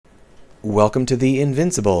Welcome to the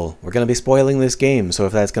Invincible. We're going to be spoiling this game, so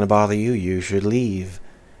if that's going to bother you, you should leave.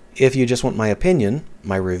 If you just want my opinion,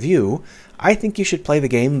 my review, I think you should play the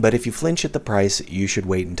game, but if you flinch at the price, you should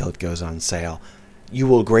wait until it goes on sale. You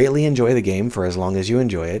will greatly enjoy the game for as long as you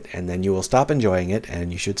enjoy it, and then you will stop enjoying it,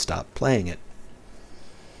 and you should stop playing it.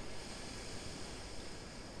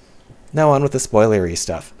 Now on with the spoilery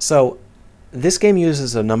stuff. So, this game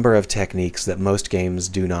uses a number of techniques that most games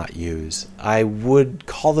do not use. I would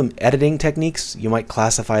call them editing techniques. You might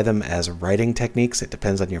classify them as writing techniques. It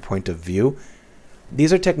depends on your point of view.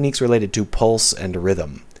 These are techniques related to pulse and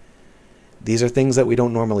rhythm. These are things that we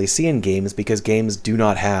don't normally see in games because games do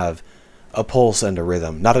not have a pulse and a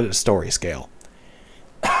rhythm, not at a story scale.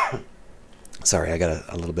 Sorry, I got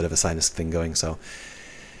a little bit of a sinus thing going, so...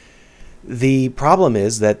 The problem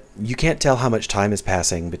is that you can't tell how much time is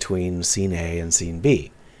passing between scene A and scene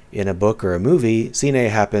B. In a book or a movie, scene A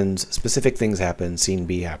happens, specific things happen, scene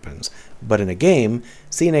B happens. But in a game,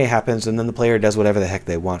 scene A happens and then the player does whatever the heck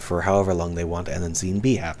they want for however long they want, and then scene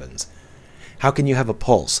B happens. How can you have a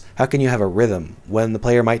pulse? How can you have a rhythm when the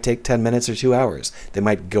player might take 10 minutes or 2 hours? They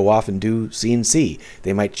might go off and do scene C.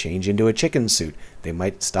 They might change into a chicken suit. They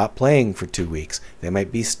might stop playing for 2 weeks. They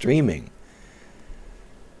might be streaming.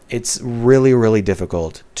 It's really, really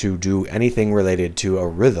difficult to do anything related to a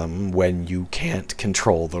rhythm when you can't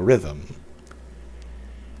control the rhythm.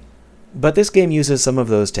 But this game uses some of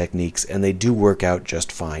those techniques, and they do work out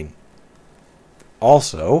just fine.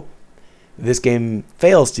 Also, this game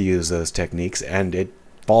fails to use those techniques, and it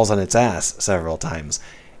falls on its ass several times.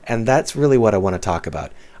 And that's really what I want to talk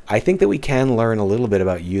about. I think that we can learn a little bit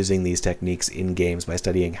about using these techniques in games by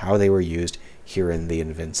studying how they were used here in The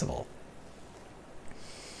Invincible.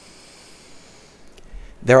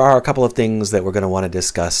 There are a couple of things that we're going to want to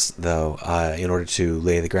discuss, though, in order to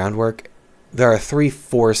lay the groundwork. There are 3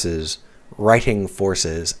 forces, writing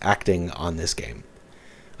forces, acting on this game.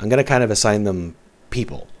 I'm going to kind of assign them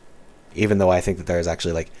people, even though I think that there is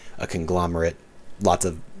actually like a conglomerate, lots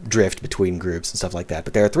of drift between groups and stuff like that.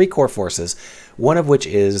 But there are 3 core forces, one of which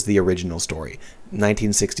is the original story.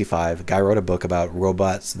 1965, a guy wrote a book about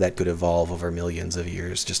robots that could evolve over millions of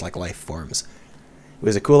years, just like life forms. It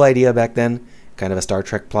was a cool idea back then. Kind of a Star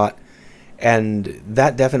Trek plot, and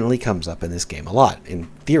that definitely comes up in this game a lot. In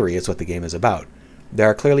theory, it's what the game is about. There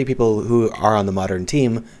are clearly people who are on the modern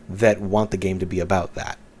team that want the game to be about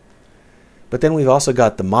that. But then we've also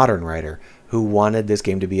got the modern writer who wanted this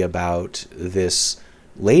game to be about this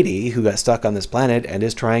lady who got stuck on this planet and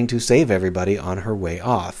is trying to save everybody on her way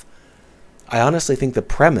off. I honestly think the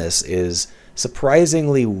premise is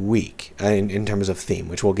surprisingly weak in terms of theme,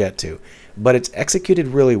 which we'll get to, but it's executed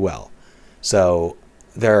really well. So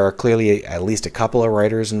there are clearly at least a couple of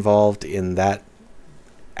writers involved in that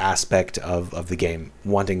aspect of the game,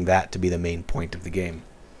 wanting that to be the main point of the game.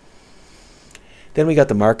 Then we got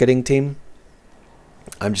the marketing team.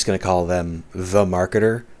 I'm just going to call them the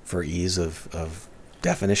marketer for ease of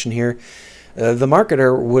definition here. The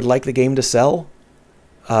marketer would like the game to sell,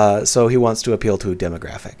 so he wants to appeal to a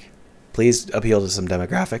demographic. Please appeal to some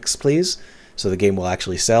demographics, please, so the game will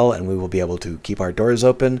actually sell and we will be able to keep our doors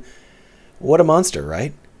open. What a monster,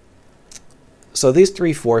 right? So these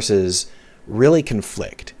 3 forces really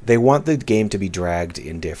conflict. They want the game to be dragged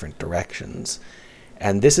in different directions.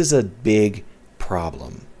 And this is a big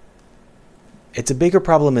problem. It's a bigger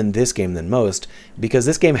problem in this game than most, because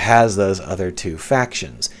this game has those other 2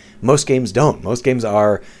 factions. Most games don't. Most games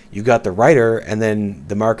are, you got the writer, and then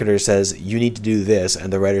the marketer says, you need to do this,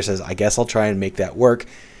 and the writer says, I guess I'll try and make that work,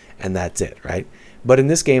 and that's it, right? But in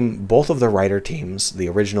this game, both of the writer teams, the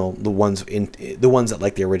original, the ones that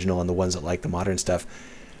like the original and the ones that like the modern stuff,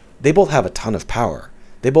 they both have a ton of power.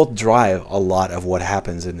 They both drive a lot of what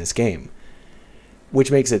happens in this game,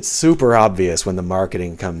 which makes it super obvious when the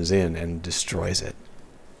marketing comes in and destroys it.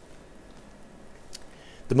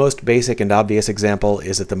 The most basic and obvious example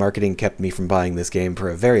is that the marketing kept me from buying this game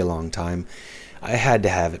for a very long time. I had to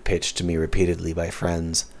have it pitched to me repeatedly by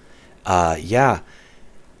friends.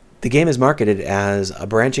 The game is marketed as a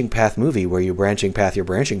branching path movie where you branching path your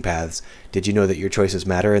branching paths. Did you know that your choices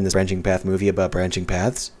matter in this branching path movie about branching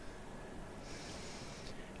paths?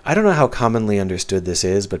 I don't know how commonly understood this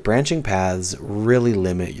is, but branching paths really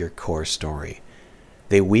limit your core story.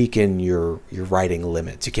 They weaken your writing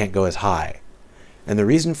limits. You can't go as high. And the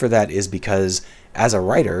reason for that is because, as a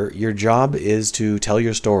writer, your job is to tell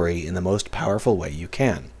your story in the most powerful way you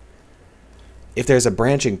can. If there's a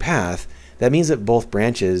branching path, that means that both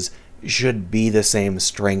branches should be the same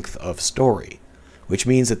strength of story, which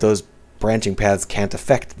means that those branching paths can't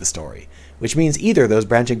affect the story, which means either those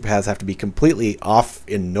branching paths have to be completely off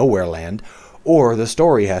in nowhere land, or the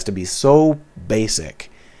story has to be so basic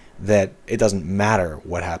that it doesn't matter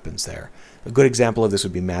what happens there. A good example of this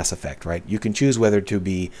would be Mass Effect, right? You can choose whether to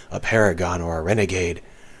be a paragon or a renegade,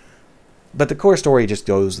 but the core story just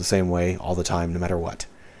goes the same way all the time, no matter what.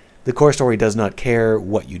 The core story does not care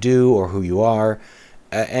what you do or who you are,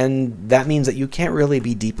 and that means that you can't really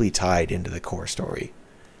be deeply tied into the core story.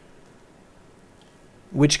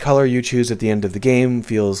 Which color you choose at the end of the game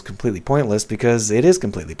feels completely pointless because it is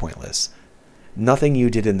completely pointless. Nothing you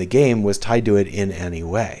did in the game was tied to it in any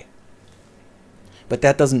way. But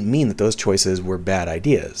that doesn't mean that those choices were bad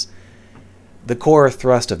ideas. The core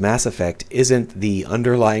thrust of Mass Effect isn't the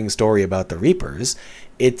underlying story about the Reapers,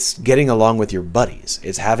 it's getting along with your buddies,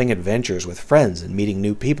 it's having adventures with friends and meeting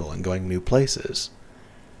new people and going new places.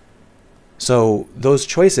 So those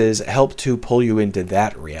choices help to pull you into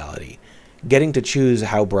that reality. Getting to choose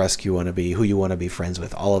how brusque you want to be, who you want to be friends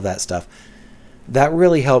with, all of that stuff, that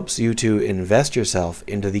really helps you to invest yourself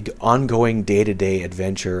into the ongoing day-to-day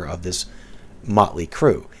adventure of this motley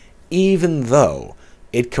crew, even though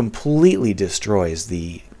it completely destroys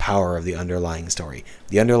the power of the underlying story.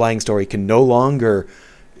 The underlying story can no longer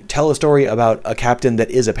tell a story about a captain that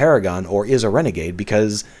is a paragon or is a renegade,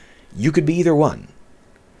 because you could be either one.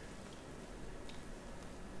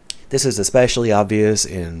 This is especially obvious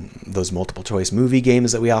in those multiple choice movie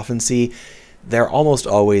games that we often see. They're almost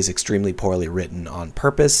always extremely poorly written on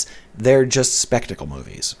purpose. They're just spectacle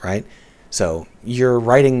movies, right? So your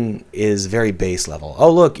writing is very base level. Oh,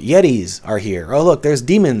 look, Yetis are here. Oh, look, there's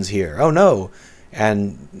demons here. Oh, no.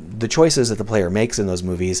 And the choices that the player makes in those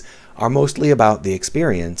movies are mostly about the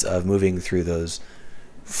experience of moving through those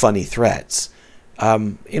funny threats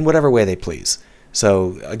in whatever way they please.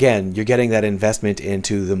 So again, you're getting that investment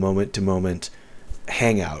into the moment-to-moment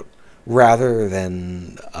hangout rather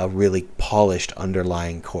than a really polished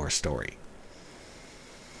underlying core story.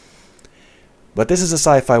 But this is a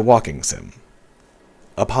sci-fi walking sim.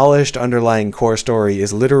 A polished underlying core story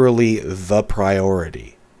is literally the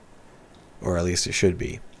priority. Or at least it should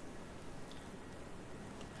be.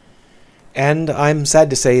 And I'm sad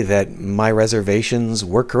to say that my reservations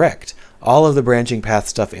were correct. All of the branching path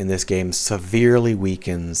stuff in this game severely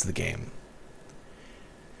weakens the game.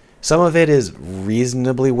 Some of it is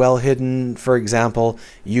reasonably well hidden. For example,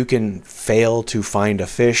 you can fail to find a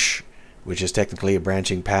fish, which is technically a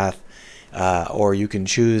branching path. Or you can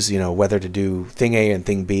choose, whether to do thing A and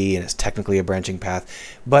thing B, and it's technically a branching path.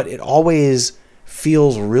 But it always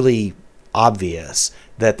feels really obvious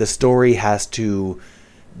that the story has to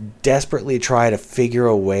desperately try to figure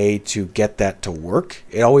a way to get that to work.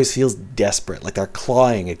 It always feels desperate, like they're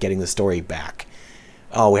clawing at getting the story back.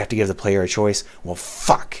 Oh, we have to give the player a choice? Well,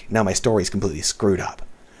 fuck, now my story's completely screwed up.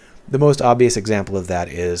 The most obvious example of that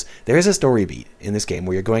is there is a story beat in this game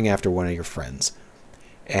where you're going after one of your friends.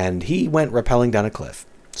 And he went rappelling down a cliff.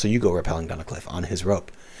 So you go rappelling down a cliff on his rope.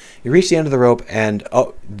 You reach the end of the rope and,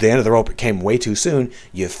 the end of the rope came way too soon.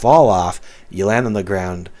 You fall off, you land on the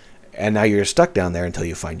ground, and now you're stuck down there until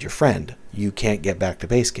you find your friend. You can't get back to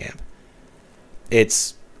base camp.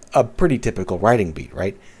 It's a pretty typical writing beat,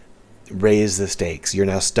 right? Raise the stakes. You're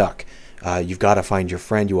now stuck. You've got to find your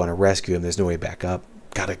friend. You want to rescue him. There's no way back up.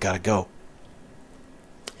 Gotta go.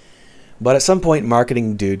 But at some point,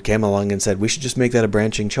 marketing dude came along and said, we should just make that a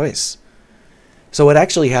branching choice. So what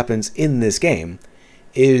actually happens in this game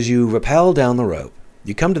is you rappel down the rope,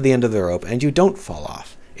 you come to the end of the rope, and you don't fall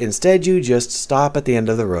off. Instead, you just stop at the end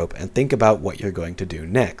of the rope and think about what you're going to do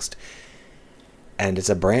next. And it's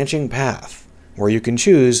a branching path where you can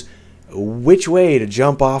choose which way to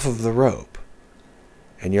jump off of the rope.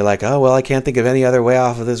 And you're like, oh, well, I can't think of any other way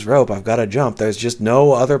off of this rope. I've got to jump. There's just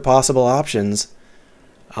no other possible options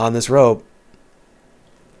on this rope.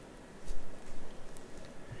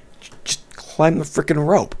 Just climb the freaking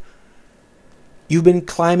rope. You've been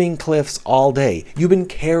climbing cliffs all day. You've been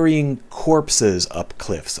carrying corpses up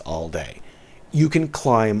cliffs all day. You can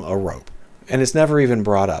climb a rope. And it's never even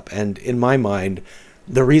brought up. And in my mind,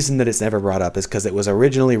 the reason that it's never brought up is because it was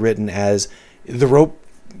originally written as the rope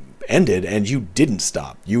ended and you didn't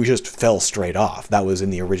stop. You just fell straight off. That was in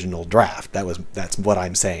the original draft. That's what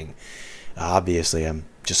I'm saying. Obviously, I'm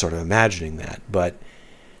just sort of imagining that. But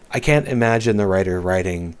I can't imagine the writer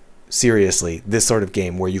writing seriously this sort of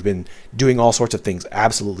game where you've been doing all sorts of things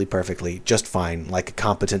absolutely perfectly, just fine, like a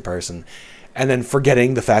competent person, and then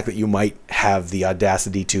forgetting the fact that you might have the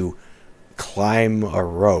audacity to climb a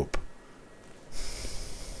rope.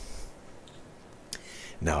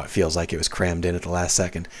 No, it feels like it was crammed in at the last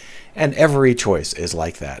second. And every choice is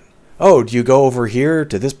like that. Oh, do you go over here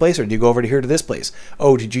to this place, or do you go over to here to this place?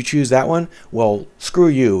 Oh, did you choose that one? Well, screw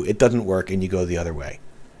you. It doesn't work, and you go the other way.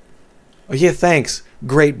 Oh, yeah, thanks.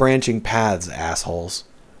 Great branching paths, assholes.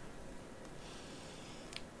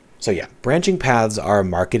 So yeah, branching paths are a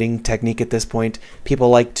marketing technique at this point. People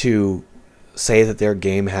like to say that their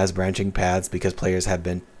game has branching paths because players have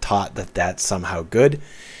been taught that that's somehow good,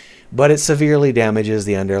 but it severely damages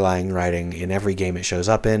the underlying writing in every game it shows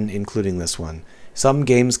up in, including this one. Some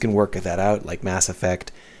games can work that out, like Mass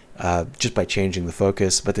Effect, just by changing the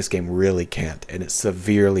focus, but this game really can't, and it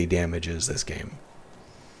severely damages this game.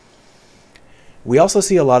 We also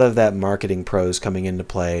see a lot of that marketing prose coming into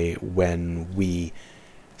play when we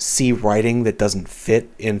see writing that doesn't fit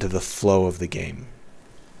into the flow of the game.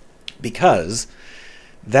 Because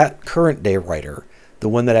that current day writer, the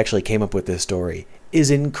one that actually came up with this story, is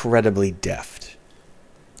incredibly deft.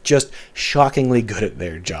 Just shockingly good at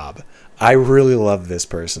their job. I really love this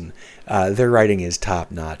person. Their writing is top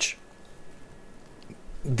notch.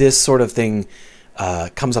 This sort of thing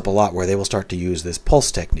comes up a lot where they will start to use this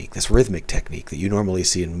pulse technique, this rhythmic technique that you normally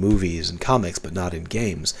see in movies and comics, but not in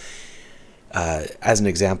games. As an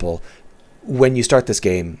example, when you start this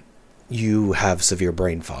game, you have severe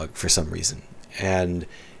brain fog for some reason, and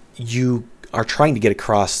you are trying to get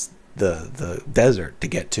across the desert to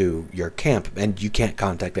get to your camp, and you can't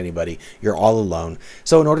contact anybody. You're all alone.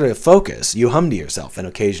 So in order to focus, you hum to yourself, and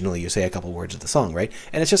occasionally you say a couple words of the song, right?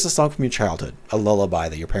 And it's just a song from your childhood, a lullaby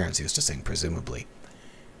that your parents used to sing, presumably.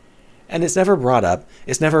 And it's never brought up.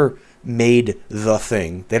 It's never made the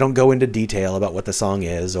thing. They don't go into detail about what the song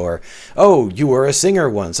is, or, oh, you were a singer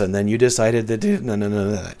once and then you decided that...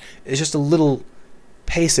 No. It's just a little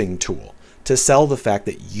pacing tool to sell the fact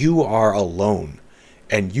that you are alone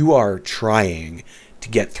and you are trying to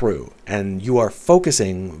get through, and you are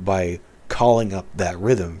focusing by calling up that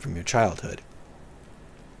rhythm from your childhood.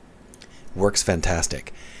 Works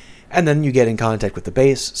fantastic. And then you get in contact with the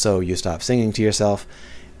bass, so you stop singing to yourself.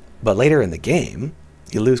 But later in the game,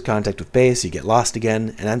 you lose contact with bass, you get lost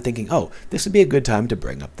again, and I'm thinking, oh, this would be a good time to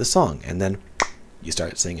bring up the song. And then you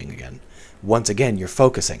start singing again. Once again, you're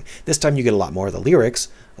focusing. This time you get a lot more of the lyrics,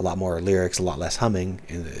 a lot less humming,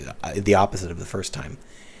 the opposite of the first time.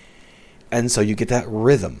 And so you get that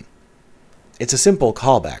rhythm. It's a simple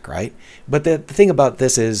callback, right? But the thing about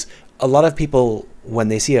this is, a lot of people, when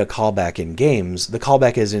they see a callback in games, the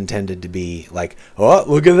callback is intended to be like, oh,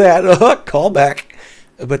 look at that, callback.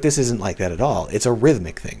 But this isn't like that at all. It's a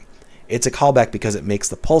rhythmic thing. It's a callback because it makes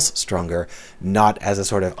the pulse stronger, not as a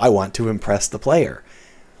sort of, I want to impress the player.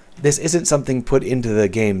 This isn't something put into the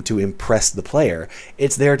game to impress the player.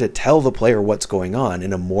 It's there to tell the player what's going on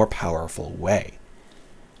in a more powerful way.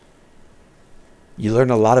 You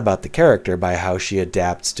learn a lot about the character by how she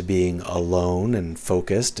adapts to being alone and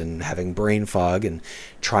focused and having brain fog and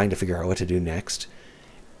trying to figure out what to do next.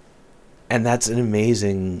 And that's an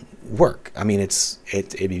amazing work. I mean,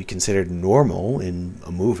 it'd be considered normal in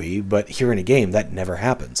a movie, but here in a game, that never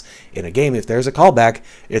happens. In a game, if there's a callback,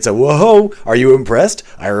 it's a, whoa, are you impressed?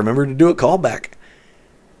 I remember to do a callback.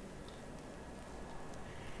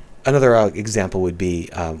 Another example would be,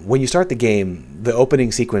 when you start the game, the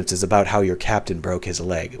opening sequence is about how your captain broke his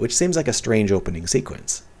leg, which seems like a strange opening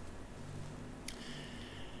sequence.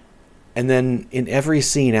 And then in every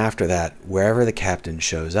scene after that, wherever the captain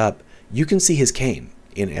shows up, you can see his cane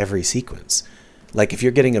in every sequence. Like if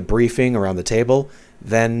you're getting a briefing around the table,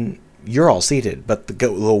 then you're all seated, but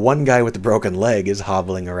the one guy with the broken leg is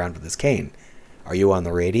hobbling around with his cane. Are you on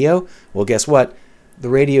the radio? Well, guess what? The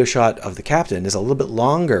radio shot of the captain is a little bit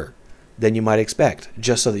longer than you might expect,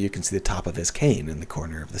 just so that you can see the top of his cane in the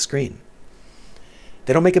corner of the screen.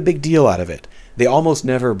 They don't make a big deal out of it. They almost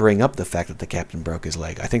never bring up the fact that the captain broke his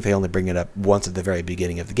leg. I think they only bring it up once at the very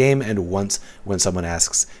beginning of the game and once when someone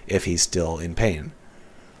asks if he's still in pain.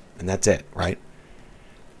 And that's it, right?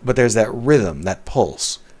 But there's that rhythm, that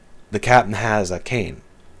pulse. The captain has a cane.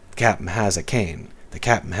 The captain has a cane. The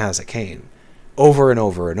captain has a cane. Over and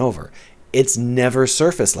over and over. It's never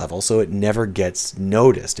surface level, so it never gets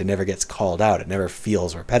noticed. It never gets called out. It never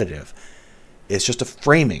feels repetitive. It's just a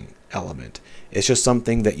framing element. It's just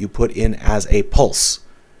something that you put in as a pulse.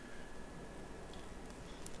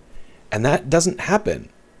 And that doesn't happen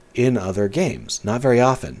in other games. Not very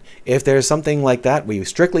often. If there's something like that, we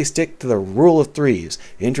strictly stick to the rule of threes.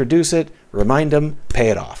 Introduce it, remind them, pay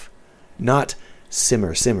it off. Not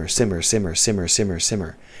simmer, simmer, simmer, simmer, simmer, simmer,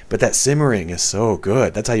 simmer. But that simmering is so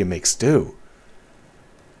good. That's how you make stew.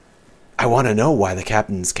 I want to know why the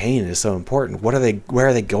captain's cane is so important. Where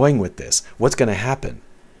are they going with this? What's going to happen?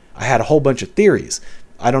 I had a whole bunch of theories.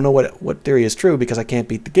 I don't know what theory is true because I can't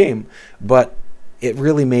beat the game, but it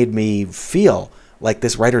really made me feel like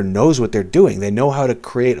this writer knows what they're doing. They know how to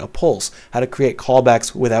create a pulse, how to create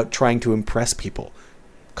callbacks without trying to impress people.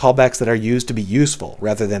 Callbacks that are used to be useful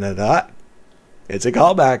rather than it's a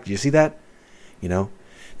callback. Do you see that? You know,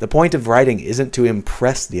 The point of writing isn't to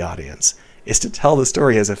impress the audience. It's to tell the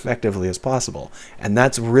story as effectively as possible. And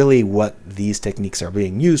that's really what these techniques are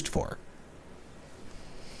being used for.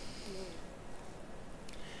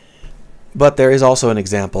 But there is also an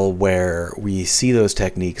example where we see those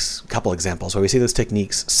techniques, a couple examples, where we see those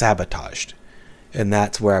techniques sabotaged. And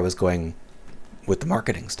that's where I was going with the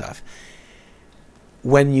marketing stuff.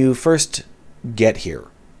 When you first get here,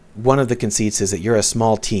 one of the conceits is that you're a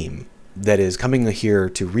small team that is coming here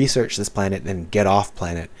to research this planet and get off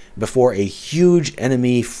planet before a huge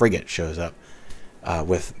enemy frigate shows up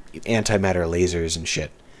with antimatter lasers and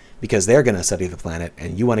shit, because they're going to study the planet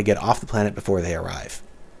and you want to get off the planet before they arrive.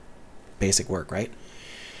 Basic work, right?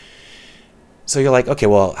 So you're like, okay,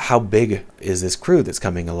 well, how big is this crew that's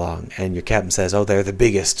coming along? And your captain says, oh, they're the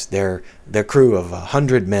biggest. They're crew of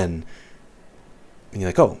 100 men. And you're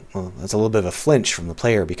like, oh, well, that's a little bit of a flinch from the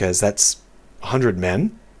player, because that's 100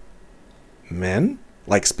 men? Men?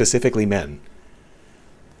 Like, specifically men.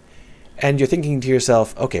 And you're thinking to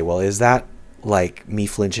yourself, okay, well, is that like me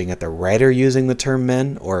flinching at the writer using the term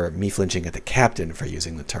men, or me flinching at the captain for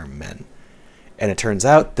using the term men? And it turns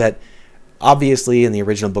out that obviously in the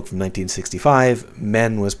original book from 1965,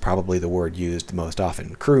 men was probably the word used most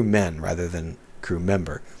often. Crew men rather than crew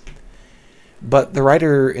member. But the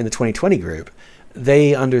writer in the 2020 group,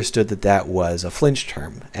 they understood that that was a flinch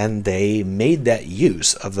term, and they made that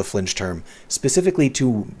use of the flinch term specifically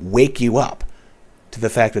to wake you up to the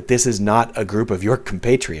fact that this is not a group of your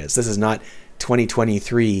compatriots. This is not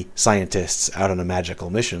 2023 scientists out on a magical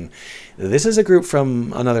mission. This is a group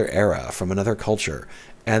from another era, from another culture,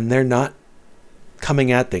 and they're not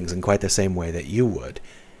coming at things in quite the same way that you would.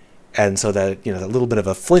 And so that, you know, that little bit of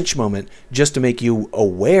a flinch moment just to make you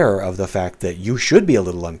aware of the fact that you should be a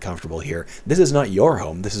little uncomfortable here. This is not your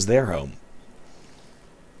home. This is their home.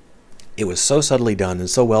 It was so subtly done and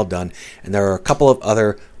so well done. And there are a couple of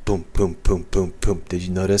other boom, boom, boom, boom, boom. Did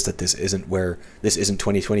you notice that this isn't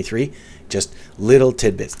 2023? Just little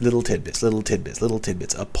tidbits, little tidbits, little tidbits, little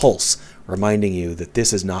tidbits. A pulse reminding you that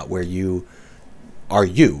this is not where you are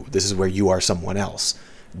you. This is where you are someone else.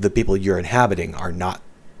 The people you're inhabiting are not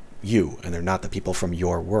you, and they're not the people from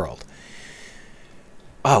your world.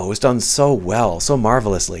 Oh, it was done so well, so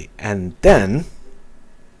marvelously. And then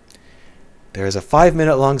there's a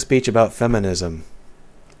 5-minute long speech about feminism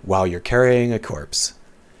while you're carrying a corpse,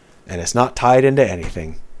 and it's not tied into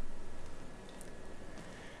anything.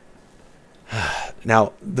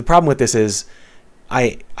 Now, the problem with this is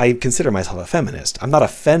I consider myself a feminist. I'm not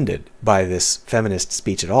offended by this feminist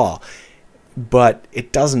speech at all, but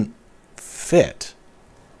it doesn't fit.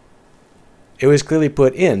 It was clearly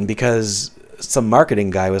put in because some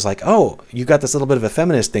marketing guy was like, oh, you got this little bit of a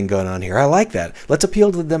feminist thing going on here. I like that. Let's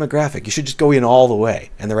appeal to the demographic. You should just go in all the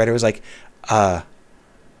way. And the writer was like, all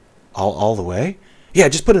the way? Yeah,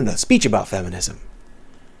 just put in a speech about feminism.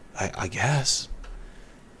 I guess.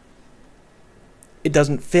 It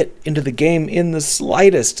doesn't fit into the game in the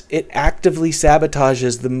slightest. It actively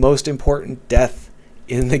sabotages the most important death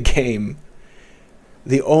in the game.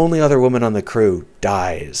 The only other woman on the crew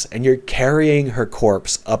dies, and you're carrying her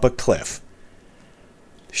corpse up a cliff.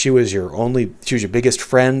 She was your biggest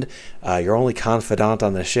friend, your only confidant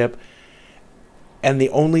on the ship, and the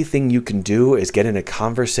only thing you can do is get in a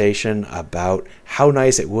conversation about how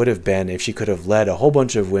nice it would have been if she could have led a whole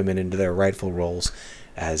bunch of women into their rightful roles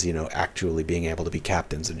as, you know, actually being able to be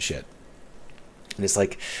captains and shit. And it's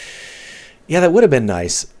like, yeah, that would have been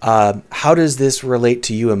nice. How does this relate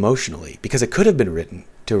to you emotionally? Because it could have been written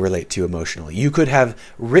to relate to you emotionally. You could have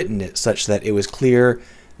written it such that it was clear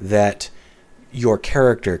that your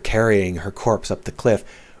character carrying her corpse up the cliff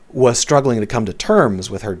was struggling to come to terms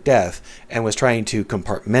with her death and was trying to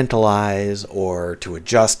compartmentalize or to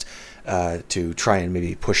adjust to try and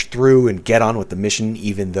maybe push through and get on with the mission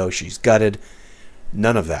even though she's gutted.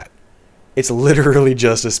 None of that. It's literally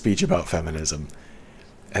just a speech about feminism.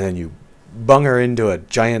 And then you bung her into a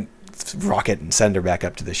giant rocket and send her back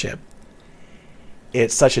up to the ship.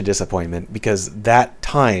 It's such a disappointment because that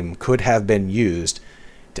time could have been used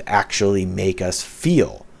to actually make us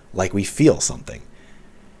feel like we feel something.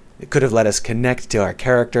 It could have let us connect to our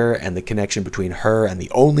character and the connection between her and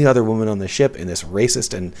the only other woman on the ship in this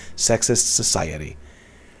racist and sexist society.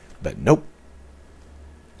 But nope.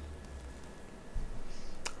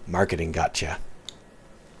 Marketing gotcha.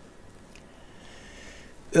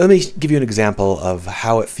 Let me give you an example of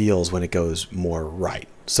how it feels when it goes more right.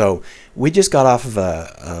 So we just got off of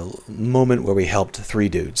a moment where we helped 3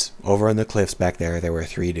 dudes. Over on the cliffs back there were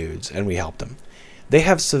 3 dudes, and we helped them. They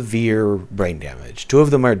have severe brain damage. 2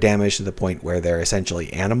 of them are damaged to the point where they're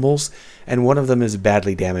essentially animals, and one of them is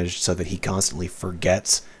badly damaged so that he constantly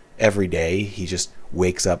forgets every day he just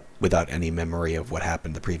wakes up without any memory of what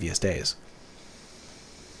happened the previous days.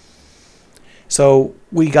 So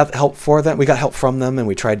we got help for them. We got help from them, and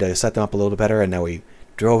we tried to set them up a little better. And now we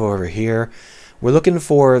drove over here. We're looking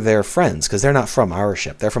for their friends because they're not from our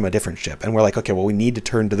ship. They're from a different ship. And we're like, okay, well, we need to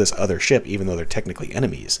turn to this other ship, even though they're technically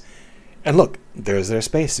enemies. And look, there's their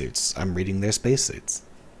spacesuits. I'm reading their spacesuits.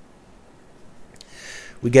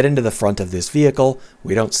 We get into the front of this vehicle.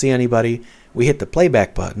 We don't see anybody. We hit the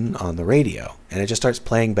playback button on the radio, and it just starts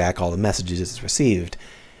playing back all the messages it's received.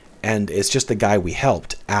 And it's just the guy we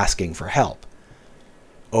helped asking for help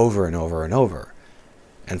over and over and over.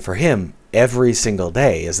 And for him, every single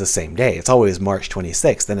day is the same day. It's always March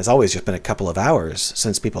 26th, and it's always just been a couple of hours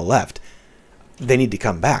since people left. They need to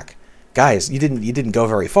come back. Guys, you didn't go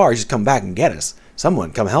very far. Just come back and get us.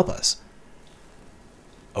 Someone come help us.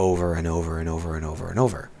 Over and over and over and over and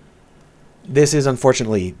over. This is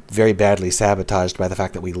unfortunately very badly sabotaged by the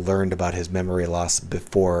fact that we learned about his memory loss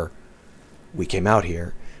before we came out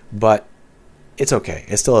here, but it's okay.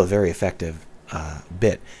 It's still a very effective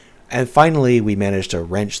bit. And finally, we managed to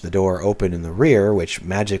wrench the door open in the rear, which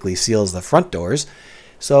magically seals the front doors,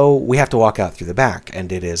 so we have to walk out through the back, and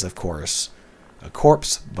it is, of course, a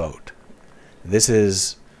corpse boat. This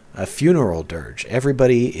is a funeral dirge.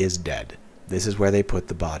 Everybody is dead. This is where they put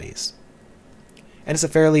the bodies. And it's a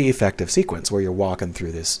fairly effective sequence where you're walking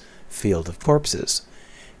through this field of corpses.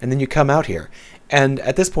 And then you come out here. And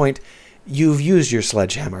at this point, you've used your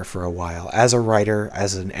sledgehammer for a while. As a writer,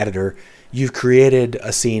 as an editor, you've created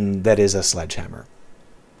a scene that is a sledgehammer.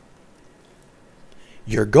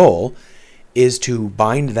 Your goal is to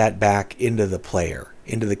bind that back into the player,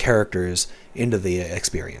 into the characters, into the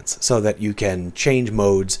experience, so that you can change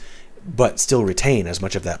modes but still retain as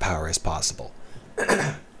much of that power as possible.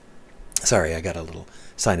 Sorry, I got a little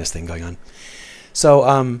sinus thing going on.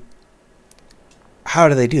 So, how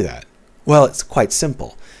do they do that? Well, it's quite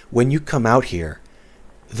simple. When you come out here,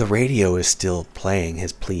 the radio is still playing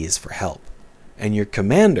his pleas for help. And your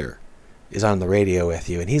commander is on the radio with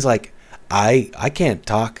you, and he's like, I can't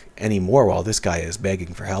talk anymore while this guy is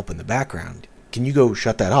begging for help in the background. Can you go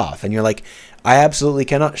shut that off? And you're like, I absolutely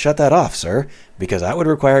cannot shut that off, sir, because that would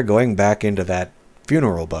require going back into that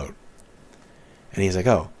funeral boat. And he's like,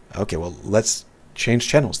 oh, okay, well, let's change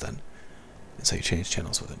channels then. And so you change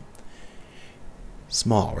channels with him.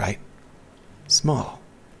 Small, right? Small,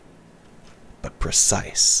 but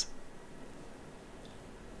precise.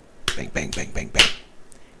 Bang, bang, bang, bang, bang.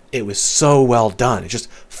 It was so well done. It just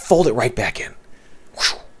fold it right back in.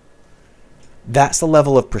 Whew. That's the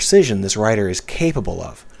level of precision this writer is capable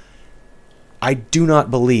of. I do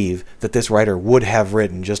not believe that this writer would have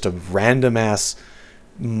written just a random-ass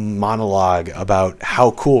monologue about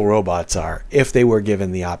how cool robots are if they were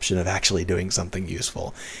given the option of actually doing something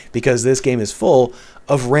useful. Because this game is full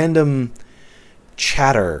of random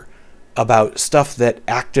chatter about stuff that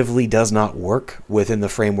actively does not work within the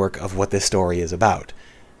framework of what this story is about.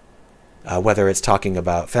 Whether it's talking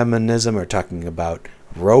about feminism or talking about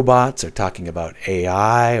robots or talking about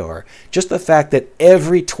AI or just the fact that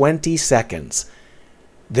every 20 seconds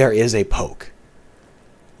there is a poke.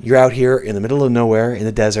 You're out here in the middle of nowhere in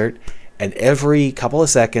the desert, and every couple of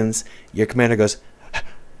seconds your commander goes,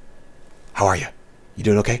 how are you? You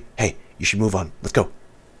doing okay? Hey, you should move on. Let's go.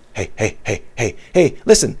 Hey, hey, hey, hey, hey,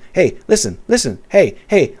 listen. Hey, listen, listen. Hey,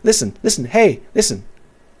 hey, listen, listen. Hey, listen.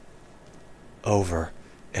 Over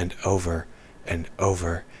and over and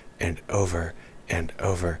over and over and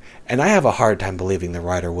over. And I have a hard time believing the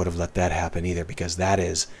writer would have let that happen either, because that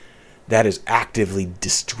is actively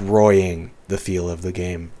destroying the feel of the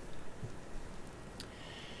game.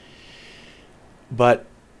 But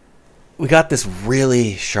we got this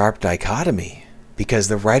really sharp dichotomy, because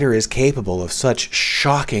the writer is capable of such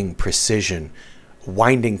shocking precision,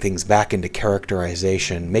 winding things back into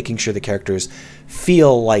characterization, making sure the characters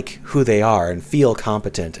feel like who they are and feel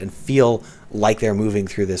competent and feel like they're moving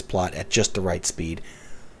through this plot at just the right speed.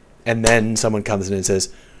 And then someone comes in and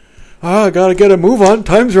says, I gotta get a move on,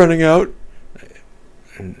 time's running out.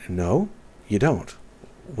 No, you don't.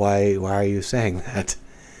 Why are you saying that?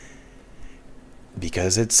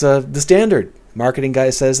 Because it's the standard. Marketing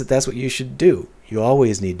guy says that that's what you should do. You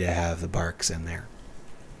always need to have the barks in there.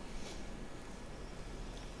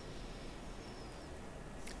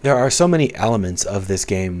 There are so many elements of this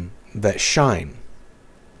game that shine.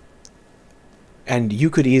 And you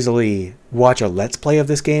could easily watch a Let's Play of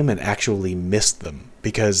this game and actually miss them,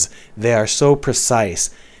 because they are so precise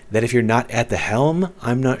that if you're not at the helm,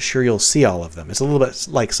 I'm not sure you'll see all of them. It's a little bit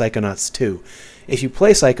like Psychonauts 2. If you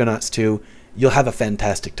play Psychonauts 2, you'll have a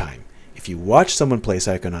fantastic time. If you watch someone play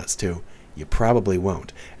Psychonauts 2, You probably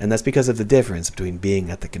won't. And that's because of the difference between being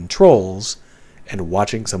at the controls and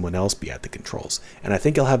watching someone else be at the controls. And I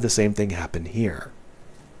think you'll have the same thing happen here.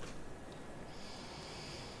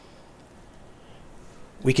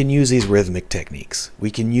 We can use these rhythmic techniques.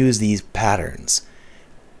 We can use these patterns.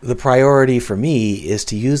 The priority for me is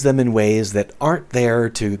to use them in ways that aren't there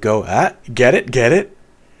to go, get it,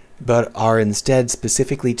 but are instead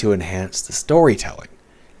specifically to enhance the storytelling,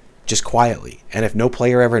 just quietly. And if no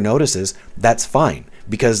player ever notices, that's fine,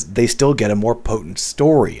 because they still get a more potent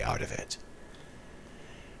story out of it.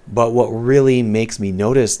 But what really makes me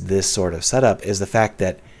notice this sort of setup is the fact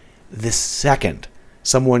that the second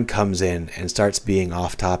someone comes in and starts being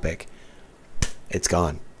off topic, it's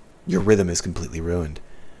gone. Your rhythm is completely ruined.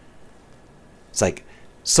 It's like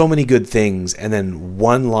so many good things and then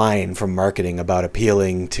one line from marketing about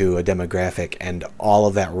appealing to a demographic and all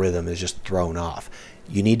of that rhythm is just thrown off.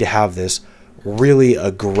 You need to have this really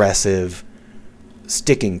aggressive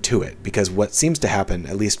sticking to it, because what seems to happen,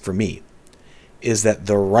 at least for me, is that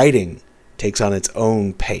the writing takes on its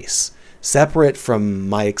own pace. Separate from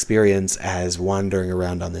my experience as wandering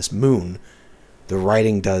around on this moon, the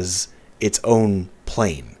writing does its own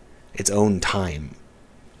plane, its own time.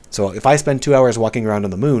 So if I spend 2 hours walking around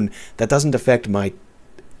on the moon, that doesn't affect my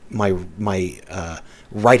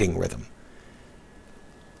writing rhythm,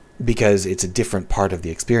 because it's a different part of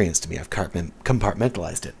the experience to me. I've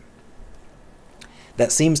compartmentalized it.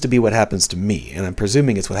 That seems to be what happens to me, and I'm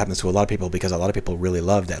presuming it's what happens to a lot of people, because a lot of people really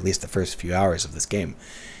loved at least the first few hours of this game.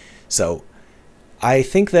 So I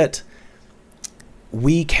think that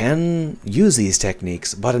we can use these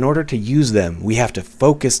techniques, but in order to use them, we have to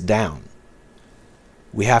focus down.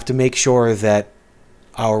 We have to make sure that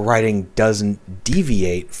our writing doesn't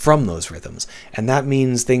deviate from those rhythms. And that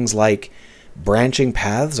means things like branching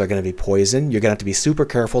paths are going to be poison. You're going to have to be super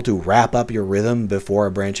careful to wrap up your rhythm before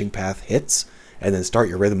a branching path hits, and then start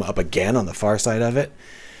your rhythm up again on the far side of it.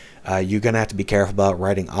 You're going to have to be careful about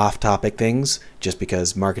writing off-topic things just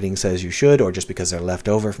because marketing says you should, or just because they're left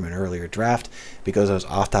over from an earlier draft, because those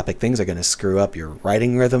off-topic things are going to screw up your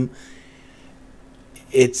writing rhythm.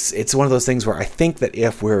 It's one of those things where I think that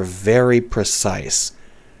if we're very precise,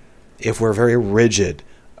 if we're very rigid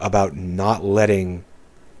about not letting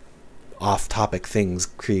off-topic things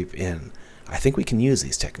creep in, I think we can use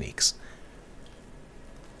these techniques.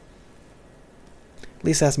 At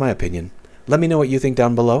least that's my opinion. Let me know what you think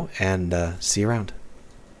down below, and see you around.